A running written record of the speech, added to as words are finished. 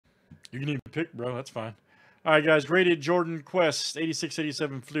You can even pick, bro. That's fine. All right, guys. Graded Jordan Quest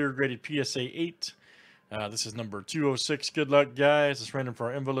 8687 Fleer graded PSA 8. This is number 206. Good luck, guys. Let's random for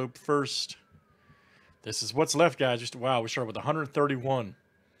our envelope first. This is what's left, guys. Just wow, we started with 131.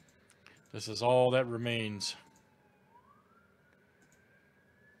 This is all that remains.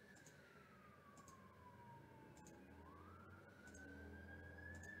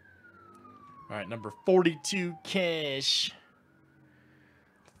 All right, number 42 cash.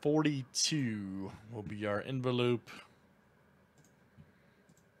 42 will be our envelope.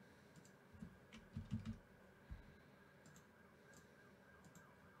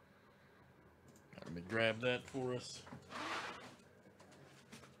 Let me grab that for us.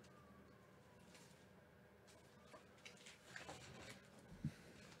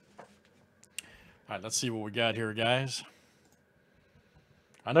 All right, let's see what we got here, guys.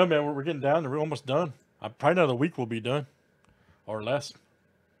 I know, man, we're getting down. We're almost done. Probably another week we'll be done, or less.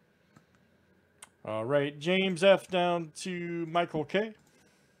 All right, James F down to Michael K.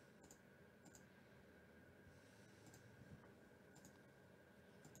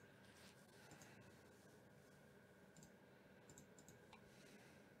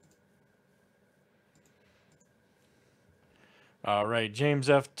 All right, James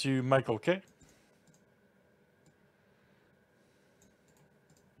F to Michael K.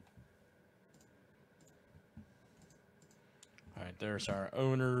 All right, there's our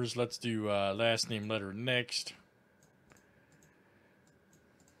owners. Let's do last name letter next.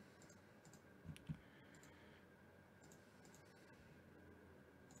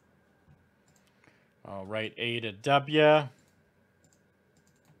 All right, A to W.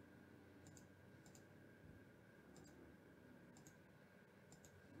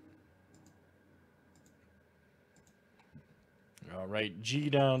 All right, G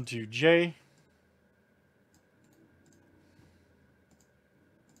down to J.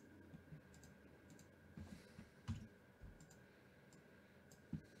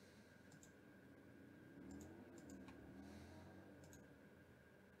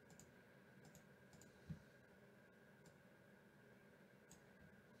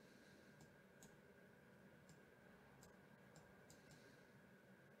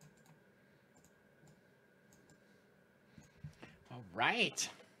 All right.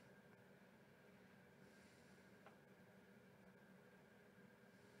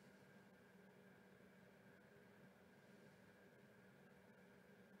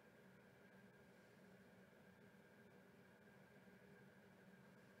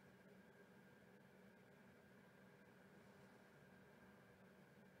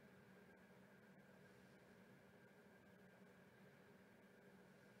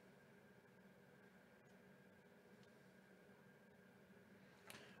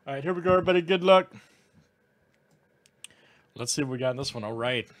 All right, here we go, everybody. Good luck. Let's see what we got in this one. All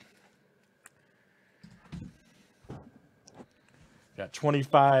right. Got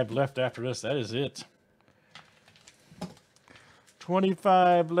 25 left after this. That is it.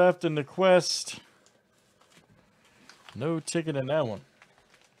 25 left in the quest. No ticket in that one.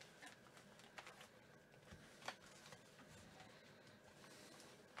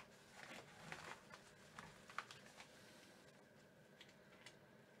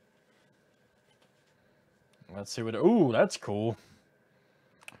 Let's see what. Ooh, that's cool.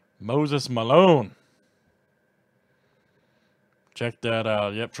 Moses Malone. Check that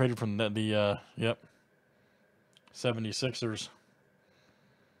out. Yep, traded from yep, 76ers.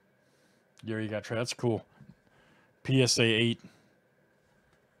 Gary got traded. That's cool. PSA 8.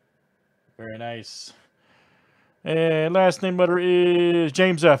 Very nice. And last name letter is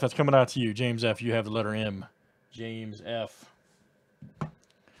James F. That's coming out to you. James F. You have the letter M. James F.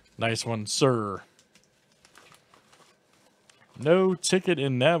 Nice one, sir. No ticket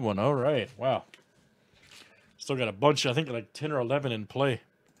in that one. All right. Wow. Still got a bunch. I think like 10 or 11 in play.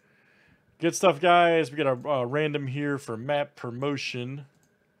 Good stuff, guys. We got a random here for map promotion.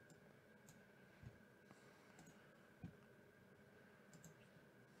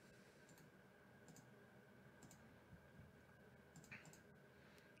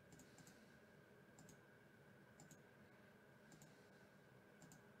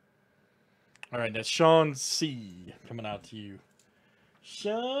 All right, that's Sean C. coming out to you.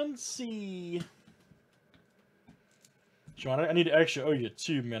 Sean C. Sean, I need to actually owe you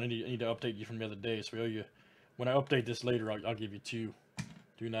 2, man. I need to update you from the other day, so we owe you. When I update this later, I'll give you 2.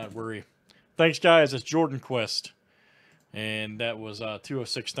 Do not worry. Thanks, guys. It's Jordan Quest, and that was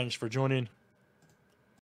 206. Thanks for joining.